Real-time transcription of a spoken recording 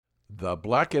The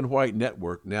Black and White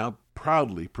Network now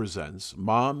proudly presents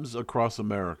Moms Across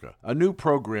America, a new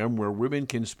program where women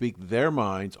can speak their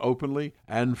minds openly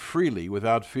and freely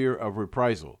without fear of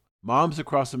reprisal. Moms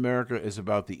Across America is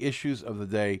about the issues of the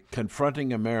day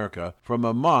confronting America from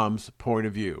a mom's point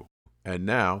of view. And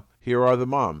now, here are the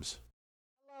moms.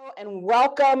 Hello and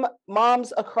welcome,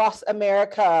 Moms Across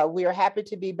America. We are happy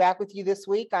to be back with you this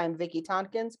week. I'm Vicki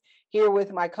Tompkins, here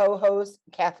with my co-host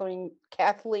Kathleen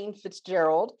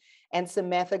Fitzgerald and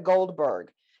Samantha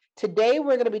Goldberg. Today,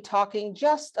 we're going to be talking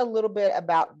just a little bit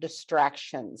about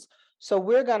distractions. So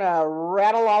we're going to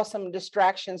rattle off some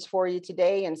distractions for you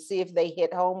today and see if they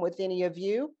hit home with any of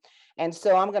you. And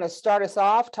so I'm going to start us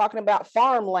off talking about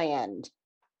farmland.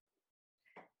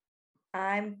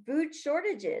 I'm food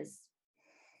shortages.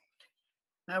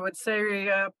 I would say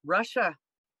Russia.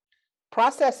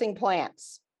 Processing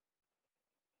plants.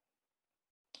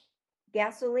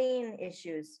 Gasoline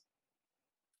issues.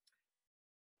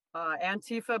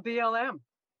 Antifa BLM.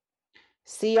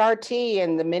 CRT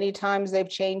and the many times they've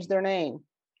changed their name.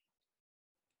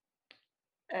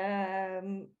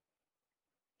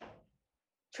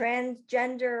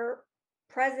 Transgender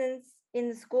presence in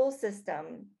the school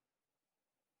system.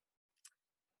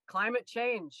 Climate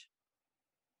change.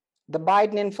 The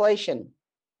Biden inflation.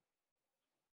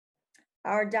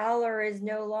 Our dollar is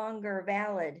no longer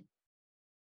valid.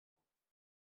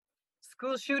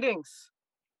 School shootings.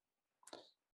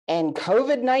 And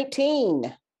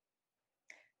COVID-19.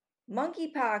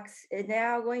 Monkeypox is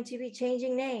now going to be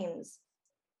changing names.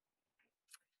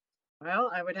 Well,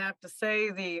 I would have to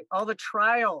say all the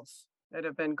trials that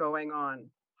have been going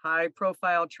on, high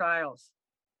profile trials.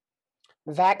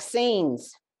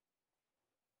 Vaccines.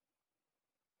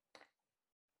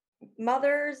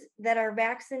 Mothers that are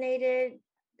vaccinated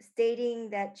stating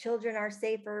that children are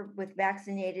safer with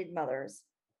vaccinated mothers.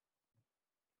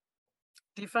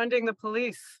 Defunding the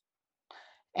police.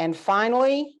 And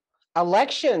finally,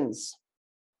 elections.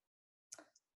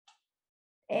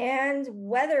 And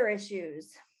weather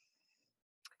issues.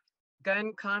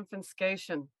 Gun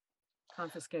confiscation.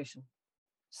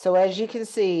 So as you can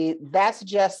see, that's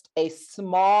just a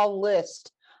small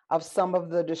list of some of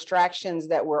the distractions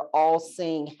that we're all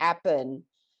seeing happen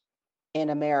in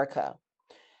America.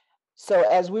 So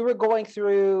as we were going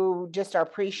through just our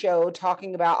pre-show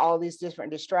talking about all these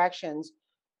different distractions,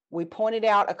 we pointed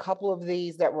out a couple of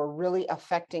these that were really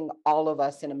affecting all of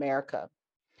us in America.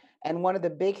 And one of the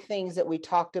big things that we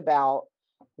talked about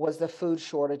was the food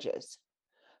shortages.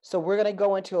 So we're going to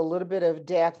go into a little bit of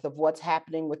depth of what's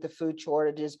happening with the food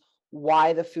shortages,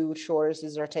 why the food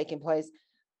shortages are taking place.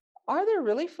 Are there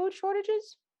really food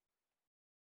shortages?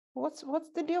 What's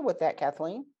the deal with that,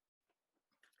 Kathleen?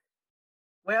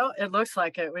 Well, it looks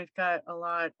like it. We've got a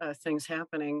lot of things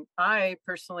happening. I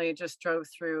personally just drove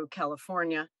through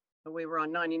California. We were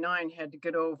on 99, had to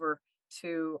get over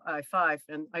to I-5,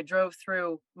 and I drove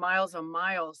through miles and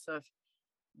miles of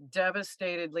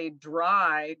devastatedly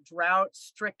dry,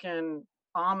 drought-stricken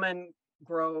almond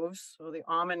groves, so the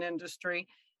almond industry,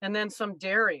 and then some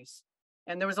dairies.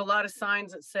 And there was a lot of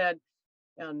signs that said,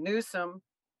 Newsom,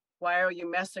 why are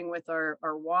you messing with our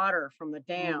water from the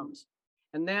dams?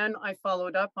 And then I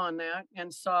followed up on that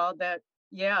and saw that,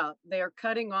 yeah, they are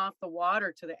cutting off the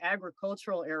water to the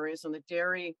agricultural areas and the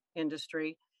dairy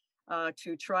industry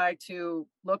to try to,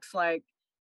 looks like,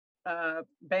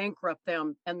 bankrupt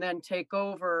them and then take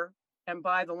over and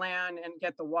buy the land and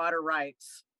get the water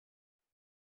rights.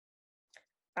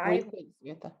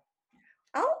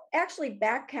 I'll actually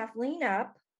back Kathleen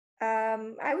up.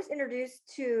 I was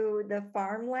introduced to the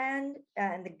farmland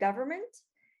and the government.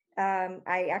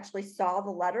 I actually saw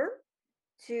the letter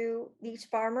to these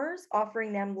farmers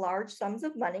offering them large sums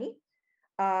of money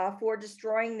for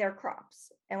destroying their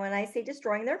crops. And when I say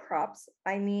destroying their crops,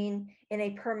 I mean in a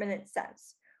permanent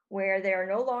sense, where they are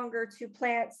no longer to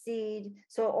plant seed.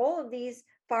 So all of these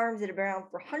farms that have been around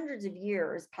for hundreds of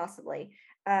years, possibly,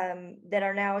 that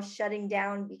are now shutting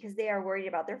down because they are worried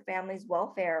about their family's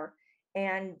welfare.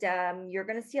 And you're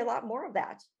going to see a lot more of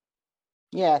that.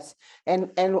 Yes.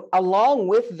 And along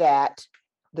with that,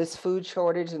 this food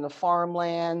shortage and the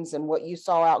farmlands and what you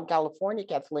saw out in California,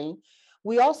 Kathleen,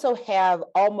 we also have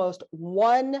almost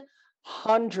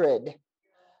 100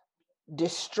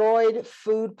 destroyed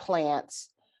food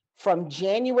plants from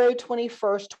January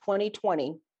 21st,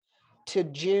 2020 to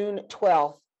June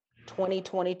 12th,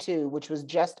 2022, which was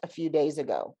just a few days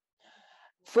ago.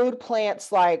 Food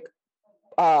plants like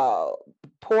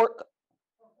pork,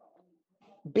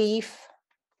 beef.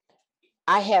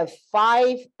 I have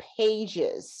 5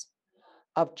 pages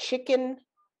of chicken,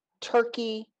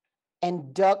 turkey,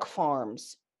 and duck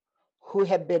farms who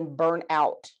have been burnt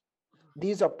out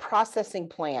These are processing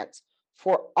plants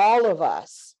for all of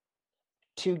us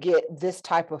to get this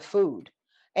type of food.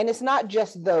 And it's not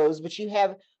just those, but you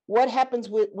have what happens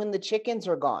when the chickens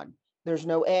are gone? There's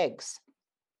no eggs.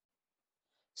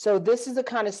 So this is the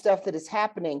kind of stuff that is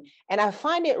happening. And I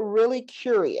find it really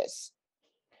curious.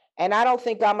 And I don't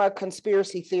think I'm a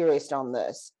conspiracy theorist on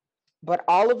this, but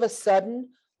all of a sudden,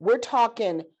 we're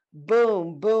talking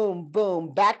boom, boom,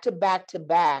 boom, back to back to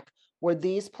back, where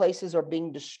these places are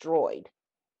being destroyed.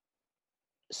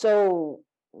 So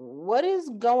what is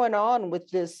going on with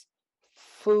this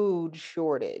food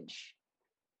shortage?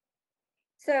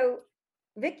 So,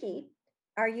 Vicky,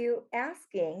 are you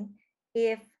asking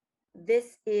if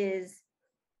this is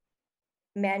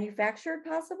manufactured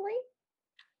possibly?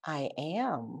 I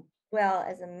am. Well,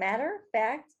 as a matter of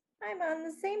fact, I'm on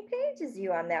the same page as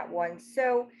you on that one.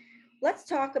 So let's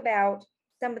talk about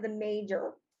some of the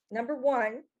major. Number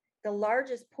one, the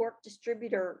largest pork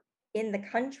distributor in the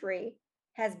country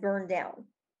has burned down.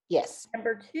 Yes.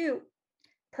 Number two,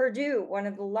 Purdue, one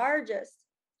of the largest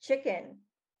chicken,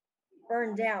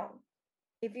 burned down.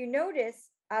 If you notice,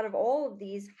 out of all of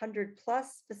these 100+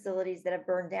 facilities that have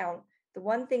burned down, the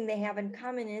one thing they have in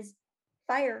common is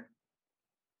fire.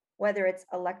 Whether it's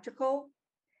electrical,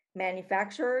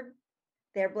 manufactured,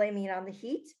 they're blaming it on the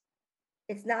heat.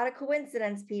 It's not a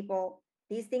coincidence, people.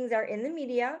 These things are in the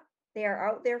media. They are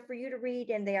out there for you to read,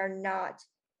 and they are not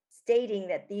stating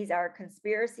that these are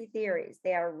conspiracy theories.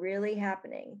 They are really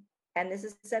happening. And this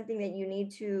is something that you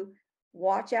need to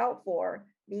watch out for,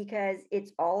 because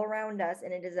it's all around us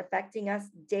and it is affecting us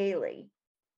daily.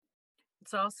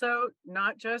 It's also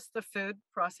not just the food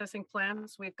processing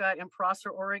plants. We've got in Prosser,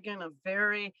 Oregon, a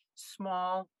very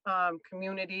small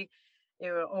community,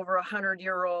 over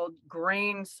 100-year-old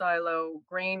grain silo,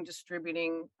 grain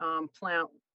distributing plant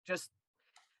just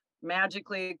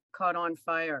magically caught on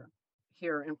fire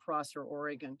here in Prosser,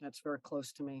 Oregon. That's very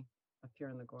close to me up here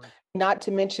in the gorge. Not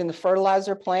to mention the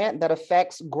fertilizer plant that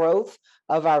affects growth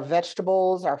of our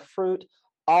vegetables, our fruit,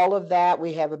 all of that.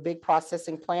 We have a big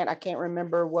processing plant. I can't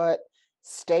remember what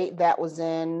state that was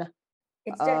in.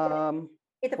 It's the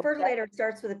fertilizer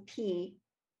starts with a P.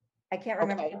 I can't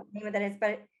remember what the name of that is,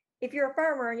 but if you're a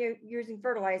farmer and you're using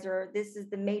fertilizer, this is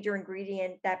the major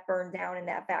ingredient that burned down in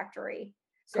that factory.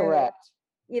 So correct.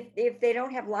 If they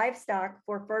don't have livestock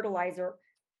for fertilizer,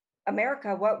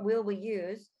 America, what will we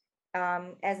use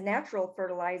as natural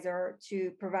fertilizer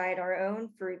to provide our own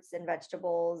fruits and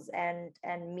vegetables and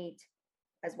meat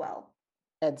as well?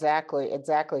 Exactly.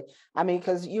 I mean,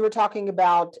 because you were talking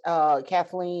about,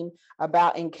 Kathleen,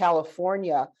 about in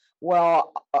California.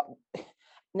 Well,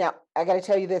 now I got to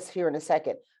tell you this here in a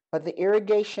second, but the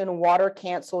irrigation water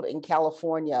canceled in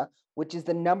California, which is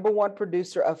the number one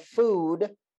producer of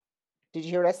food. Did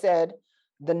you hear what I said?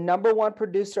 The number one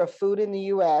producer of food in the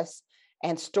US,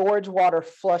 and storage water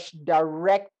flushed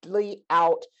directly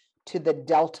out to the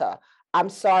Delta. I'm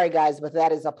sorry, guys, but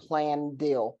that is a planned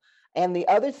deal. And the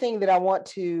other thing that I want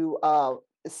to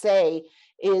say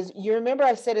is, you remember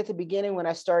I said at the beginning when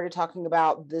I started talking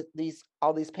about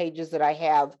all these pages that I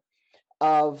have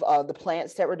of the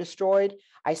plants that were destroyed,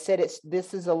 I said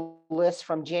this is a list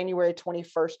from January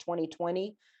 21st,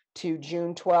 2020 to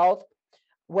June 12th.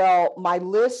 Well, my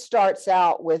list starts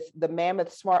out with the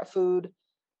Mammoth Smart Food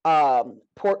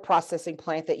pork processing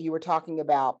plant that you were talking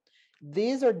about.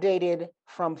 These are dated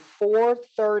from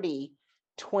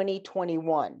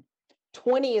 4/30/2021.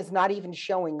 20 is not even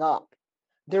showing up.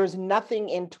 There's nothing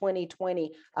in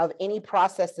 2020 of any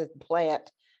processing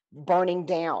plant burning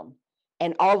down.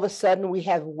 And all of a sudden we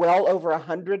have well over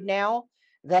 100 now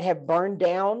that have burned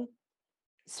down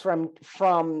from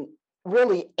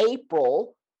really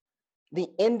April, the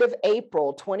end of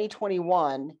April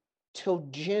 2021 till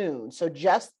June. So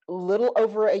just a little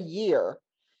over a year,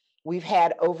 we've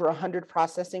had over 100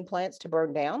 processing plants to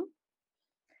burn down.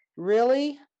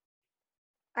 Really?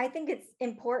 I think it's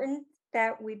important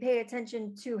that we pay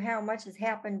attention to how much has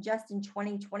happened just in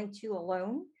 2022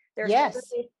 alone. There's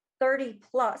yes 30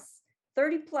 plus,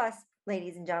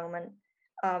 ladies and gentlemen,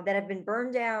 that have been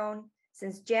burned down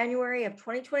since January of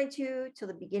 2022 to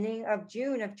the beginning of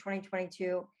June of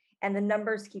 2022, and the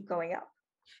numbers keep going up.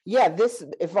 Yeah,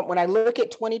 when I look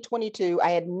at 2022,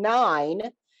 I had 9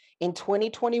 in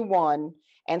 2021,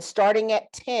 and starting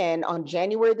at 10 on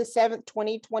January the 7th,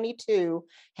 2022,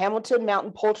 Hamilton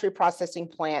Mountain Poultry Processing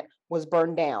Plant was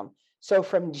burned down. So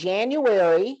from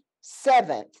January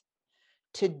 7th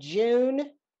to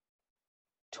June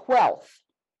 12th,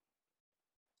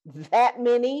 that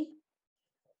many,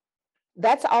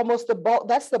 that's almost the bulk,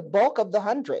 that's the bulk of the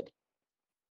 100.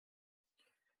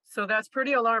 So that's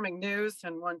pretty alarming news.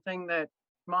 And one thing that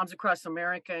Moms Across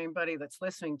America, anybody that's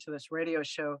listening to this radio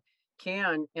show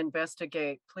can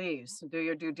investigate. Please do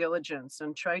your due diligence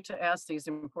and try to ask these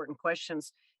important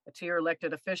questions to your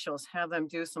elected officials. Have them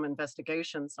do some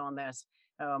investigations on this.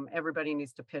 Everybody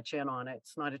needs to pitch in on it.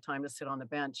 It's not a time to sit on the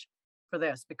bench for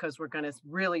this, because we're going to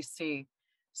really see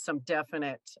some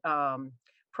definite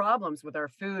problems with our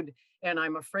food. And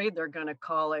I'm afraid they're going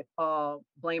to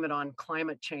blame it on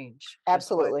climate change.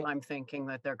 Absolutely. I'm thinking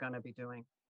that they're going to be doing.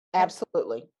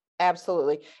 Absolutely.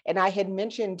 Absolutely. And I had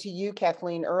mentioned to you,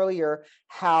 Kathleen, earlier,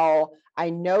 how I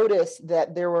noticed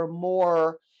that there were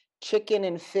more chicken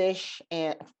and fish,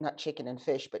 and not chicken and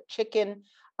fish, but chicken,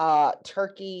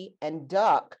 turkey, and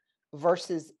duck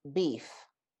versus beef.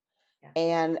 Yeah.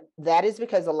 And that is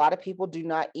because a lot of people do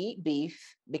not eat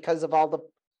beef because of all the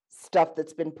stuff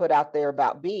that's been put out there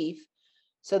about beef.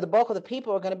 So the bulk of the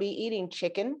people are going to be eating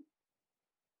chicken,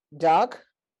 duck,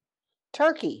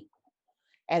 turkey.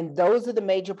 And those are the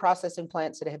major processing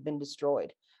plants that have been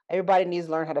destroyed. Everybody needs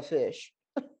to learn how to fish.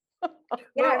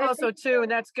 Well, also too,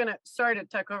 and that's gonna, sorry to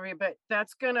talk over you, but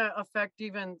that's gonna affect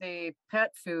even the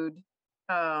pet food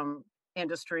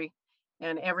industry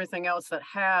and everything else that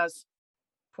has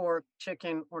pork,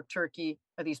 chicken, or turkey,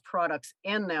 or these products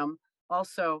in them.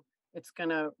 Also, it's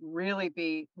gonna really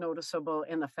be noticeable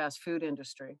in the fast food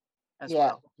industry as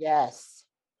well. Yes.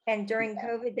 And during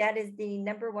COVID, that is the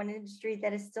number one industry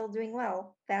that is still doing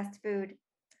well, fast food.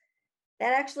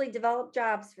 That actually developed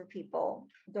jobs for people,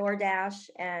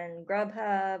 DoorDash and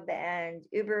Grubhub and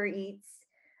Uber Eats,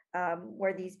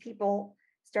 where these people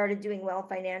started doing well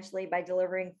financially by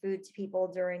delivering food to people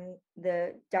during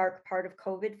the dark part of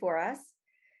COVID for us.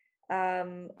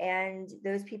 And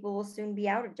those people will soon be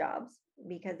out of jobs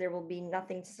because there will be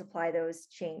nothing to supply those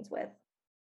chains with.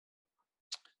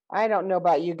 I don't know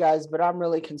about you guys, but I'm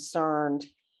really concerned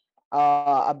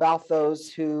about those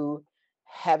who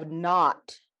have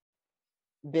not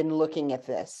been looking at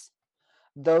this,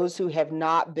 those who have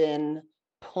not been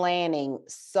planning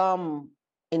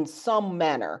in some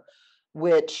manner,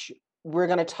 which we're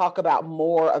going to talk about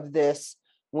more of this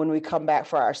when we come back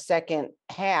for our second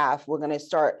half. We're going to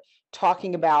start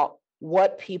talking about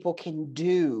what people can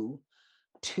do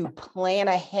to plan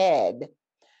ahead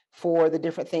for the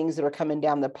different things that are coming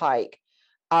down the pike.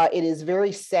 It is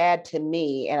very sad to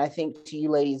me, and I think to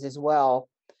you ladies as well,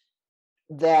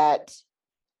 that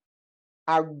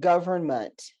our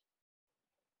government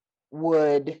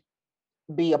would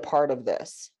be a part of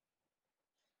this.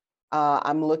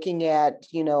 I'm looking at,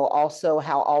 also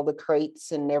how all the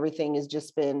crates and everything has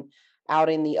just been out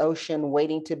in the ocean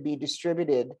waiting to be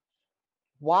distributed.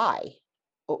 Why?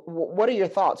 What are your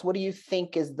thoughts? What do you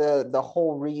think is the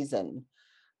whole reason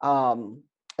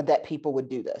that people would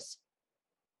do this?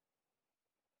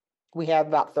 We have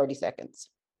about 30 seconds.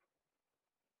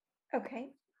 Okay.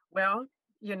 Well,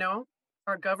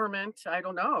 our government, I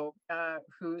don't know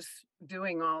who's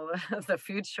doing all the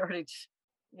food shortage,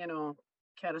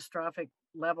 catastrophic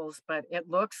levels, but it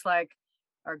looks like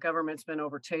our government's been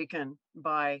overtaken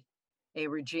by a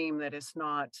regime that is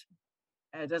not,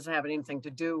 it doesn't have anything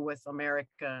to do with America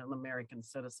and American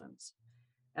citizens.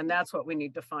 And that's what we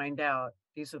need to find out.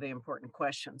 These are the important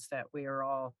questions that we are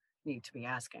all need to be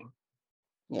asking.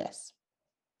 Yes.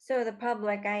 So the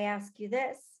public, I ask you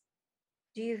this.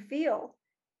 Do you feel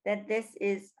that this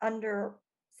is under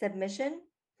submission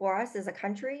for us as a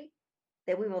country,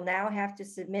 that we will now have to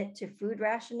submit to food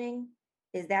rationing?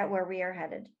 Is that where we are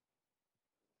headed?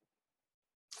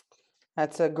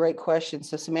 That's a great question.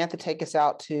 So Samantha, take us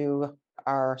out to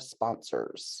our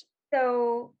sponsors.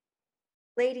 So,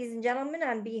 ladies and gentlemen,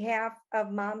 on behalf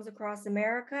of Moms Across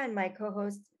America and my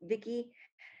co-host Vicki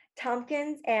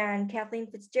Tompkins and Kathleen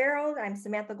Fitzgerald, I'm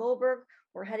Samantha Goldberg.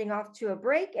 We're heading off to a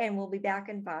break and we'll be back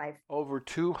in 5. Over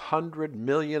 200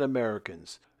 million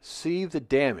Americans see the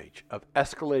damage of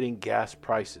escalating gas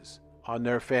prices on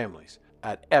their families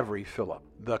at every fill-up.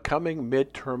 The coming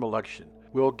midterm election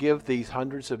will give these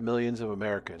hundreds of millions of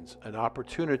Americans an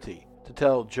opportunity to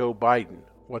tell Joe Biden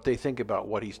what they think about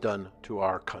what he's done to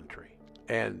our country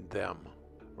and them.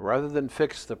 Rather than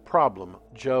fix the problem,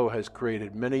 Joe has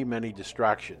created many, many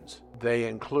distractions. They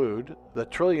include the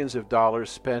trillions of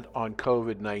dollars spent on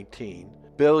COVID-19,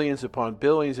 billions upon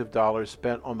billions of dollars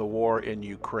spent on the war in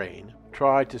Ukraine,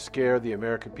 tried to scare the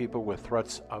American people with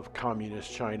threats of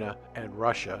communist China and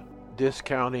Russia,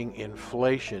 discounting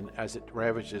inflation as it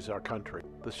ravages our country,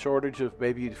 the shortage of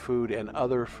baby food and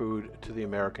other food to the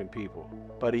American people.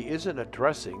 But he isn't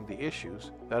addressing the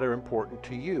issues that are important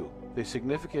to you. The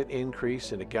significant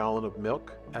increase in a gallon of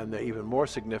milk and the even more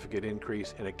significant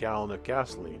increase in a gallon of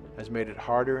gasoline has made it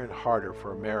harder and harder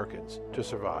for Americans to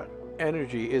survive.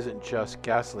 Energy isn't just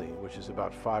gasoline, which is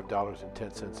about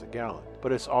 $5.10 a gallon,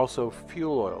 but it's also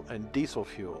fuel oil and diesel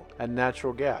fuel and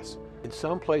natural gas. In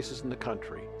some places in the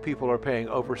country, people are paying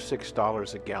over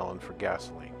 $6 a gallon for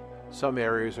gasoline. Some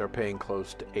areas are paying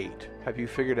close to $8. Have you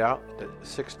figured out that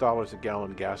 $6 a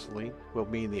gallon gasoline will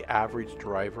mean the average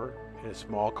driver in a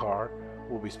small car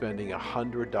will be spending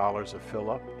 $100 a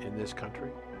fill-up in this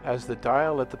country? As the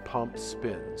dial at the pump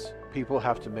spins, people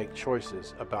have to make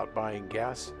choices about buying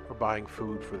gas or buying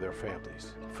food for their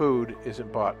families. Food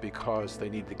isn't bought because they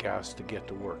need the gas to get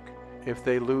to work. If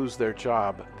they lose their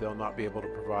job, they'll not be able to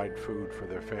provide food for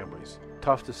their families.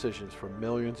 Tough decisions for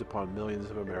millions upon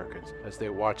millions of Americans as they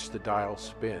watch the dial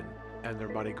spin and their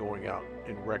money going out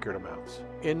in record amounts.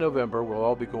 In November, we'll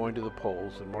all be going to the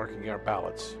polls and marking our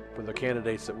ballots for the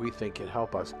candidates that we think can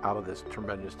help us out of this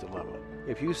tremendous dilemma.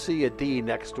 If you see a D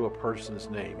next to a person's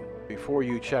name, before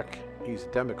you check he's a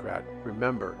Democrat,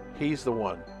 remember he's the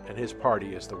one and his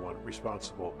party is the one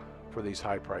responsible for these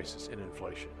high prices and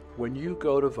inflation. When you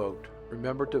go to vote,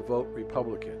 remember to vote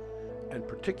Republican, and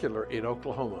particularly in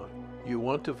Oklahoma, you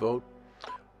want to vote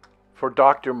for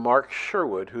Dr. Mark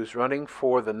Sherwood, who's running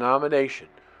for the nomination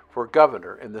for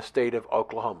governor in the state of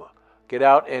Oklahoma. Get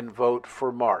out and vote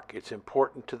for Mark. It's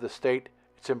important to the state.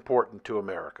 It's important to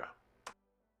America.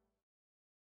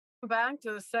 Back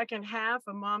to the second half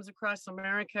of Moms Across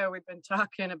America, we've been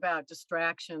talking about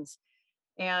distractions.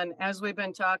 And as we've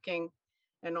been talking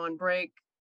and on break,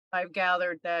 I've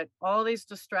gathered that all these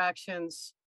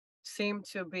distractions seem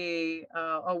to be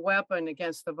a weapon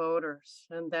against the voters,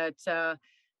 and that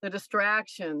the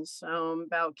distractions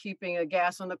about keeping a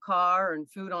gas in the car and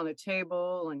food on the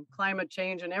table and climate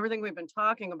change and everything we've been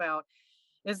talking about,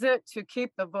 is it to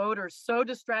keep the voters so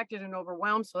distracted and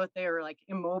overwhelmed so that they are like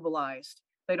immobilized?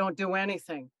 They don't do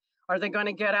anything. Are they going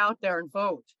to get out there and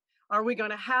vote? Are we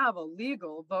going to have a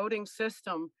legal voting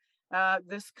system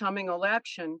this coming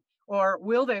election, or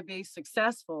will they be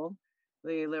successful?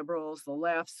 The liberals, the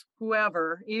lefts,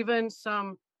 whoever, even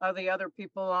some of the other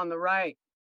people on the right,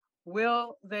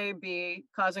 will they be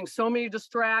causing so many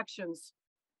distractions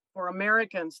for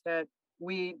Americans that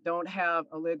we don't have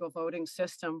a legal voting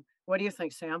system? What do you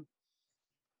think, Sam?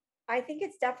 I think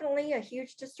it's definitely a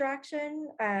huge distraction.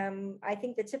 I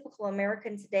think the typical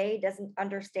American today doesn't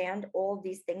understand all of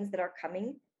these things that are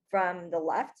coming from the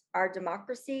left. Our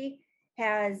democracy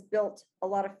has built a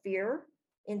lot of fear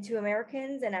into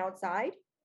Americans and outside.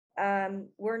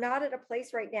 We're not at a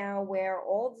place right now where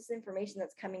all this information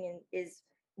that's coming in is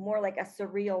more like a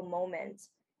surreal moment.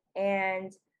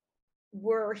 And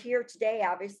we're here today,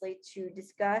 obviously, to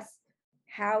discuss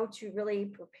how to really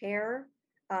prepare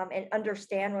and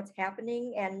understand what's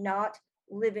happening and not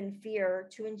live in fear,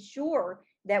 to ensure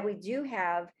that we do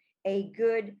have a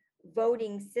good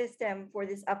voting system for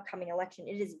this upcoming election.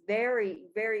 It is very,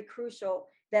 very crucial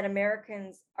that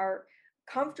Americans are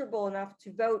comfortable enough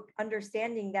to vote,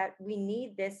 understanding that we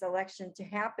need this election to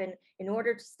happen in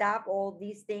order to stop all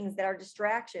these things that are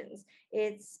distractions.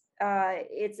 It's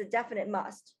a definite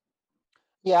must.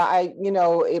 Yeah,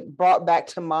 it brought back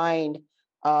to mind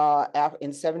in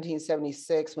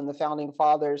 1776 when the founding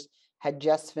fathers had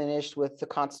just finished with the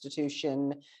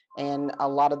Constitution and a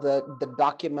lot of the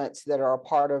documents that are a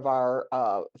part of our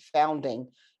founding,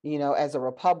 as a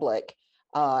republic.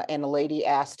 And a lady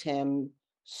asked him,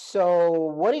 "So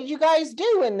what did you guys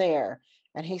do in there?"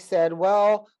 And he said,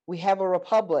 "Well, we have a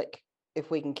republic if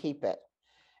we can keep it."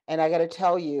 And I got to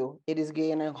tell you, it is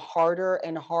getting harder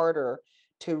and harder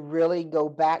to really go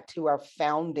back to our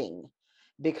founding,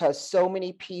 because so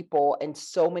many people and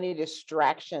so many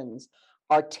distractions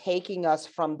are taking us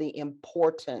from the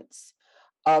importance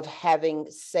of having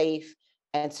safe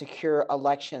and secure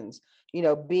elections.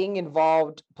 Being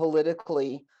involved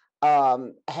politically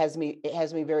has me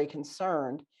very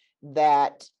concerned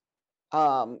that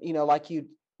like you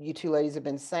two ladies have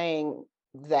been saying,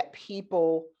 that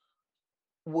people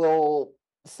will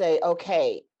say,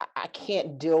 "Okay, I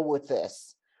can't deal with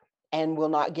this," and will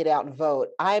not get out and vote.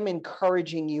 I'm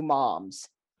encouraging you, moms,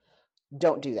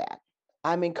 don't do that.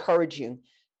 I'm encouraging,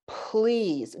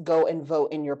 please go and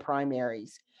vote in your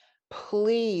primaries.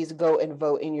 Please go and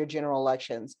vote in your general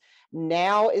elections.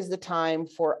 Now is the time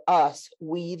for us,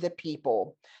 we the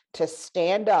people, to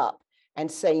stand up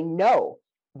and say, "No,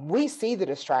 we see the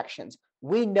distractions.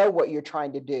 We know what you're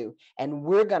trying to do, and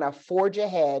we're going to forge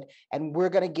ahead, and we're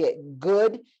going to get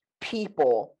good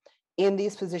people in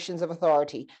these positions of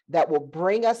authority that will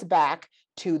bring us back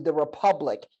to the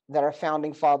republic that our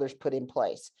founding fathers put in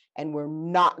place." And we're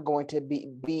not going to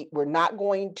we're not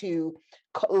going to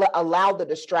allow the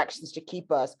distractions to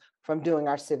keep us from doing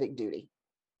our civic duty.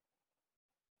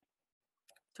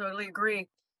 Totally agree.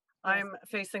 I'm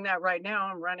facing that right now.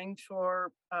 I'm running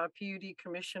for PUD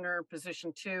commissioner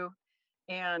position 2.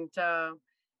 And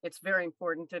it's very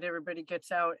important that everybody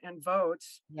gets out and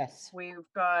votes. Yes. We've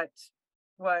got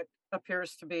what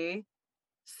appears to be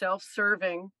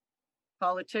self-serving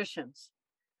politicians.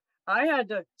 I had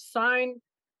to sign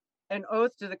an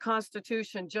oath to the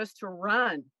Constitution just to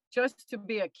run, just to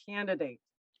be a candidate.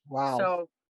 Wow. So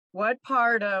what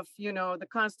part of, the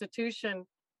Constitution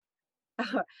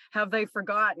have they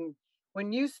forgotten?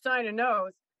 When you sign an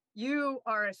oath, you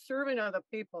are a servant of the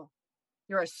people.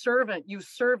 You're a servant. You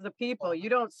serve the people. You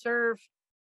don't serve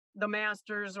the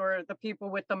masters or the people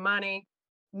with the money.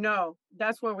 No,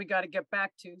 that's where we got to get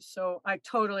back to. So I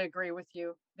totally agree with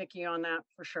you, Vicki, on that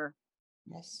for sure.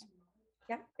 Yes.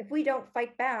 Yeah. If we don't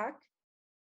fight back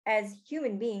as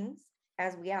human beings,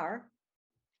 as we are,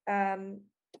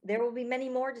 there will be many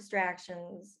more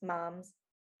distractions, moms.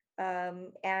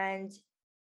 And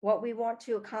what we want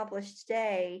to accomplish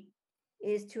today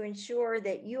is to ensure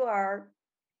that you are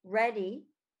ready,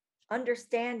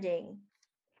 understanding,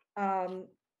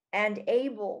 and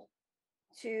able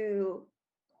to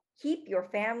keep your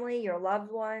family, your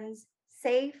loved ones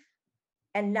safe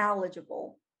and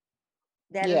knowledgeable.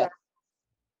 That is Yeah. our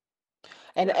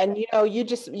And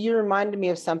you reminded me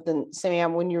of something,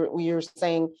 Sam, when you're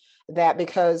saying that,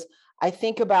 because I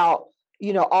think about,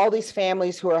 all these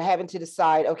families who are having to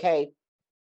decide, okay,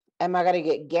 am I going to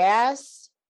get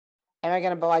gas? Am I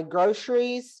going to buy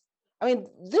groceries? I mean,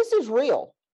 this is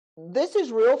real. This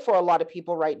is real for a lot of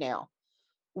people right now.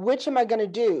 Which am I going to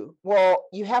do? Well,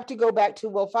 you have to go back to,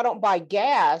 well, if I don't buy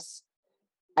gas,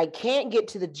 I can't get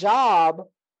to the job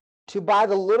to buy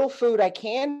the little food I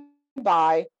can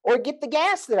buy or get the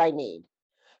gas that I need.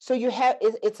 So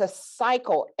it's a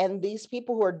cycle. And these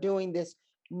people who are doing this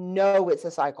know it's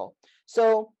a cycle.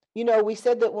 So, we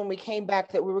said that when we came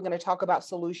back that we were going to talk about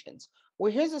solutions.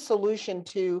 Well, here's a solution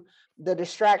to the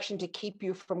distraction to keep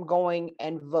you from going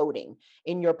and voting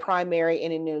in your primary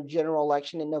and in your general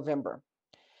election in November.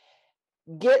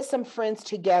 Get some friends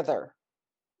together,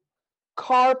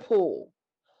 carpool,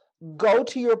 go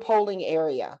to your polling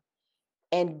area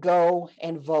and go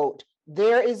and vote.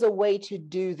 There is a way to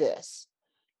do this.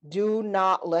 Do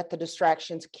not let the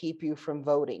distractions keep you from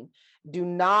voting. Do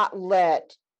not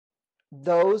let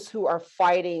those who are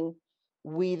fighting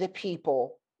we the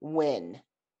people win.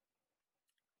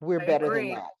 We're better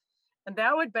than that. And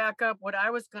that would back up what I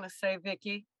was going to say,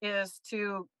 Vicki, is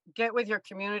to get with your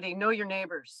community, know your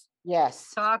neighbors.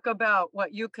 Yes. Talk about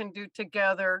what you can do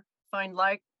together, find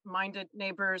like-minded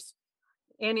neighbors,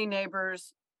 any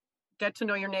neighbors, get to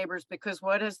know your neighbors, because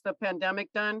what has the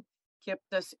pandemic done?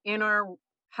 Kept us in our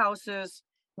houses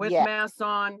with masks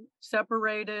on,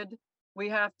 separated. We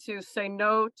have to say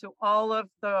no to all of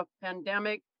the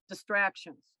pandemic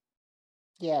distractions.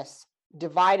 Yes.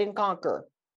 Divide and conquer.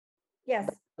 Yes.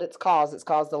 It's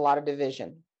caused a lot of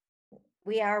division.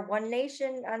 We are one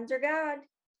nation under God,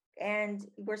 and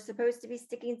we're supposed to be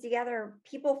sticking together.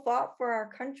 People fought for our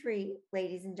country,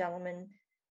 ladies and gentlemen,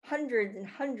 hundreds and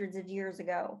hundreds of years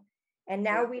ago. And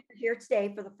now we are here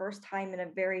today for the first time in a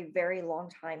very, very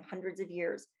long time, hundreds of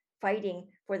years, fighting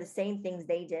for the same things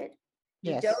they did.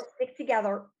 Yes. We don't stick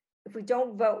together, if we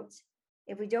don't vote,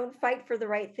 if we don't fight for the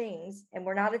right things, and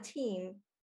we're not a team,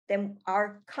 then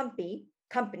our company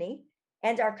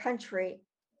and our country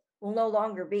will no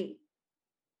longer be.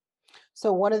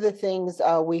 So one of the things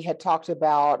we had talked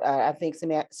about, I think,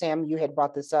 Sam, you had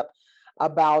brought this up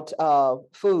about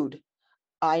food.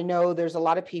 I know there's a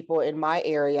lot of people in my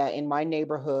area, in my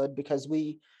neighborhood, because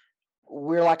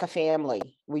we're like a family.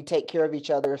 We take care of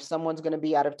each other. If someone's going to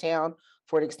be out of town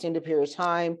for an extended period of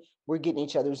time, we're getting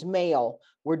each other's mail.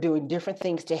 We're doing different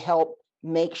things to help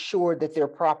make sure that their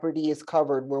property is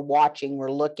covered. We're watching,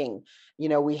 we're looking,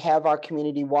 we have our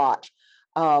community watch.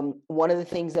 One of the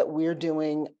things that we're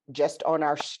doing just on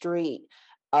our street,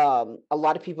 a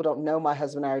lot of people don't know my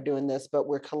husband and I are doing this, but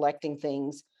we're collecting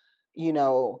things,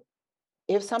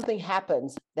 if something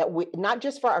happens that we, not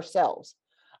just for ourselves,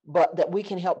 but that we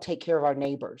can help take care of our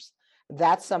neighbors.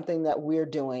 That's something that we're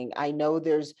doing. I know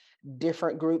there's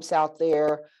different groups out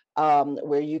there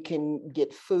where you can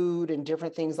get food and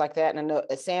different things like that. And I know,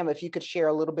 Sam, if you could share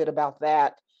a little bit about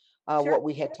that, Sure. What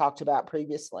we had talked about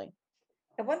previously.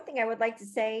 And one thing I would like to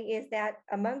say is that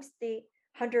amongst the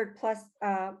 100 plus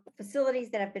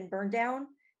facilities that have been burned down,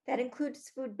 that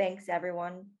includes food banks,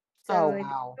 everyone. So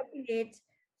wow.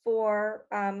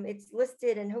 It's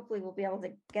listed, and hopefully we'll be able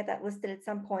to get that listed at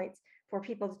some point for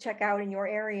people to check out in your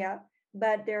area.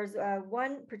 But there's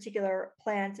one particular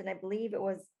plant, and I believe it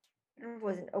was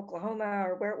in Oklahoma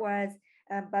or where it was,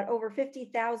 but over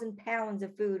 50,000 pounds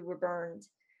of food were burned.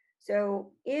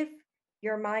 So if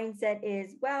your mindset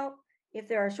is, well, if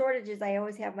there are shortages, I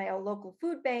always have my own local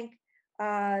food bank.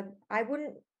 I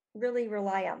wouldn't really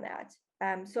rely on that.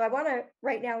 So I want to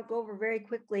right now go over very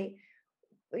quickly.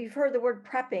 You've heard the word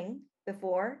prepping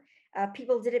before.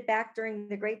 People did it back during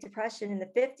the Great Depression in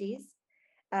the 50s.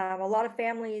 A lot of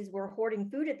families were hoarding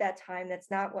food at that time.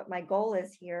 That's not what my goal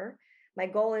is here. My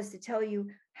goal is to tell you,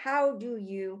 how do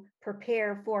you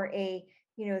prepare for a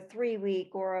 3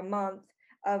 week or a month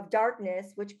of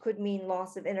darkness, which could mean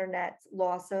loss of internet,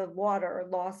 loss of water,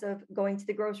 loss of going to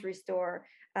the grocery store.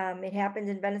 It happened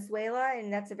in Venezuela,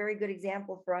 and that's a very good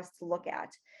example for us to look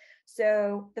at.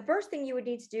 So the first thing you would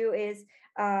need to do is,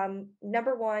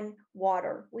 number one,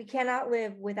 water. We cannot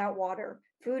live without water.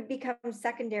 Food becomes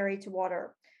secondary to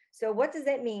water. So what does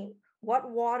that mean? What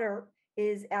water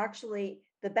is actually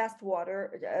the best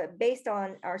water based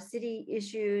on our city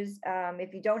issues?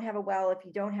 If you don't have a well, if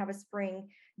you don't have a spring,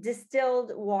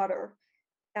 distilled water.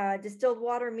 Distilled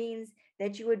water means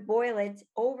that you would boil it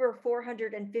over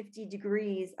 450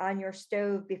 degrees on your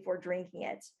stove before drinking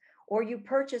it. Or you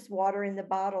purchase water in the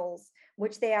bottles,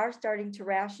 which they are starting to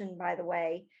ration, by the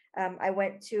way. I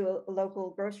went to a local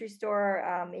grocery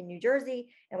store in New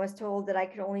Jersey and was told that I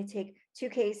could only take 2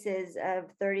 cases of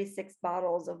 36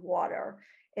 bottles of water.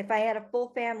 If I had a full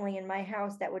family in my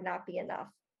house, that would not be enough.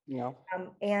 No.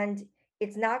 And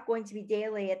it's not going to be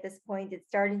daily at this point. It's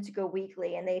starting to go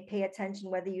weekly, and they pay attention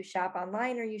whether you shop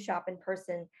online or you shop in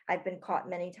person. I've been caught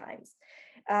many times.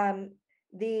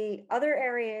 The other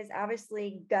area is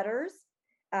obviously gutters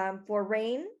for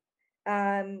rain,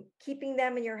 keeping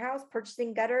them in your house,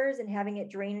 purchasing gutters and having it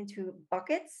drain into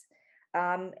buckets.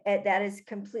 That is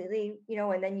completely,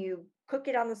 and then you cook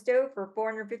it on the stove for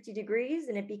 450 degrees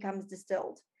and it becomes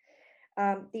distilled.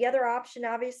 The other option,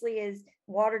 obviously, is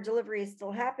water delivery is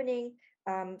still happening.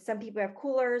 Some people have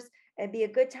coolers. It'd be a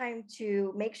good time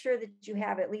to make sure that you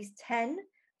have at least 10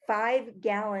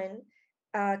 5-gallon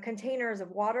containers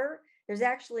of water. There's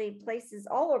actually places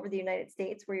all over the United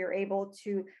States where you're able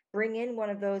to bring in one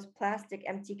of those plastic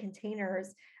empty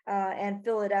containers and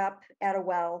fill it up at a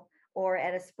well or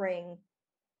at a spring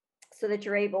so that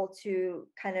you're able to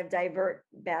kind of divert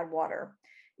bad water.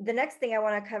 The next thing I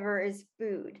want to cover is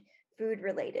food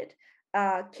related.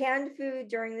 Canned food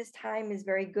during this time is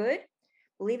very good.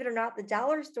 Believe it or not, the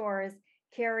dollar stores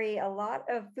carry a lot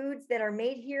of foods that are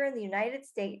made here in the United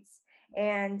States.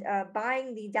 And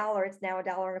buying the dollar, it's now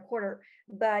 $1.25.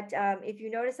 But if you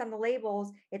notice on the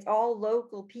labels, it's all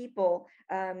local people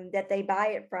that they buy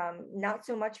it from, not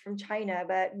so much from China,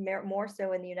 but more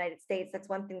so in the United States. That's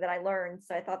one thing that I learned.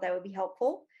 So I thought that would be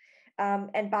helpful.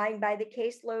 And buying by the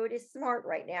caseload is smart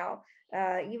right now.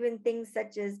 Even things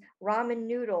such as ramen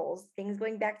noodles, things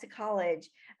going back to college,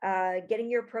 getting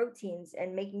your proteins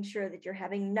and making sure that you're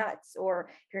having nuts, or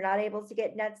if you're not able to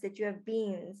get nuts, that you have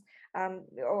beans,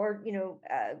 or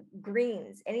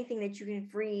greens, anything that you can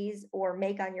freeze or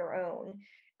make on your own.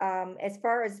 As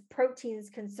far as proteins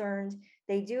concerned,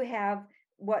 they do have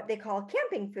what they call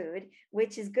camping food,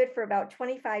 which is good for about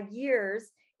 25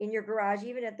 years in your garage,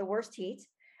 even at the worst heat.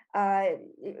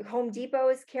 Home Depot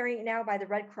is carrying it now by the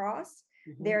Red Cross.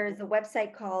 Mm-hmm. There is a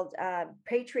website called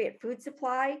Patriot Food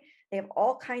Supply. They have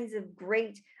all kinds of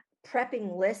great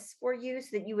prepping lists for you so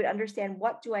that you would understand,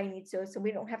 what do I need? So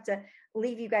we don't have to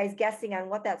leave you guys guessing on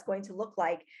what that's going to look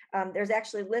like. There's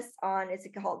actually lists on, it's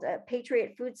called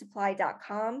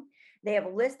patriotfoodsupply.com. They have a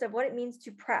list of what it means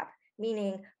to prep,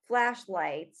 meaning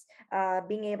flashlights,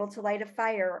 being able to light a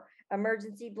fire,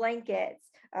 emergency blankets,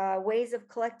 ways of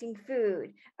collecting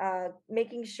food,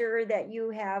 making sure that you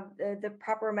have the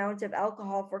proper amount of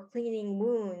alcohol for cleaning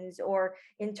wounds or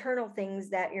internal things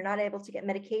that you're not able to get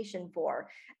medication for.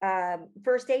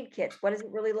 First aid kits, what does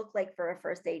it really look like for a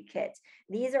first aid kit?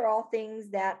 These are all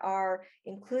things that are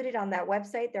included on that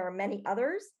website. There are many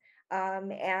others.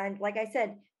 And like I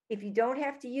said, if you don't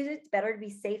have to use it, it's better to be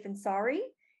safe and sorry.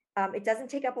 It doesn't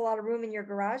take up a lot of room in your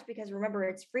garage because remember,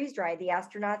 it's freeze dried. The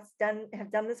astronauts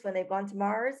have done this when they've gone to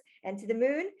Mars and to the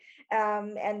moon.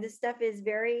 And this stuff is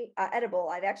very edible.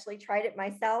 I've actually tried it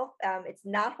myself. It's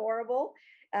not horrible.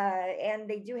 And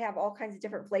they do have all kinds of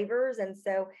different flavors. And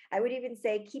so I would even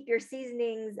say keep your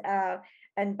seasonings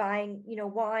and buying,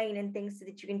 wine and things so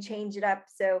that you can change it up.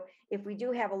 So if we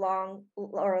do have a long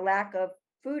or a lack of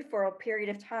food for a period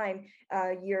of time,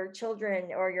 your children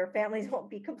or your families won't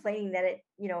be complaining that it,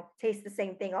 tastes the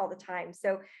same thing all the time.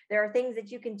 So there are things that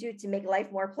you can do to make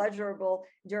life more pleasurable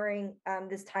during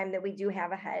this time that we do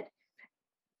have ahead.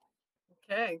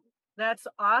 Okay, that's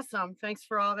awesome. Thanks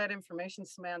for all that information,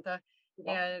 Samantha.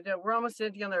 And we're almost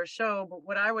at the end of our show, but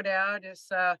what I would add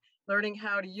is learning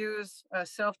how to use a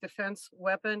self-defense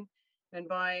weapon and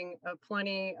buying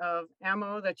plenty of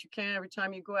ammo that you can. Every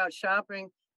time you go out shopping,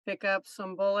 pick up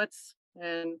some bullets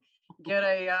and get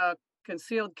a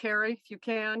concealed carry if you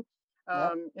can.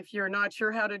 Yep. If you're not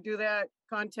sure how to do that,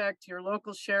 contact your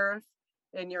local sheriff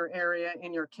in your area,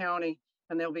 in your county,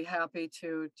 and they'll be happy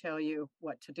to tell you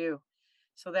what to do.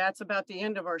 So that's about the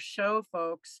end of our show,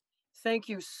 folks. Thank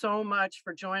you so much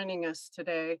for joining us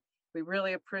today. We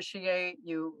really appreciate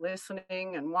you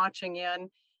listening and watching in.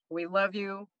 We love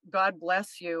you. God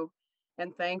bless you.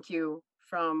 And thank you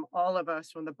from all of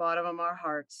us from the bottom of our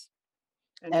hearts.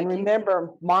 And Nikki?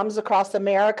 remember, moms across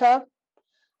America,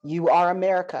 you are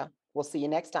America. We'll see you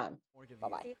next time.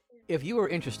 Bye-bye. If you are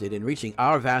interested in reaching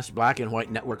our vast Black and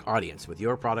White Network audience with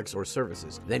your products or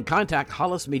services, then contact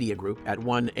Hollis Media Group at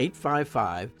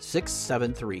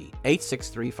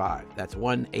 1-855-673-8635. That's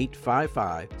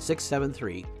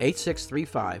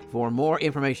 1-855-673-8635 for more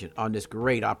information on this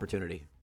great opportunity.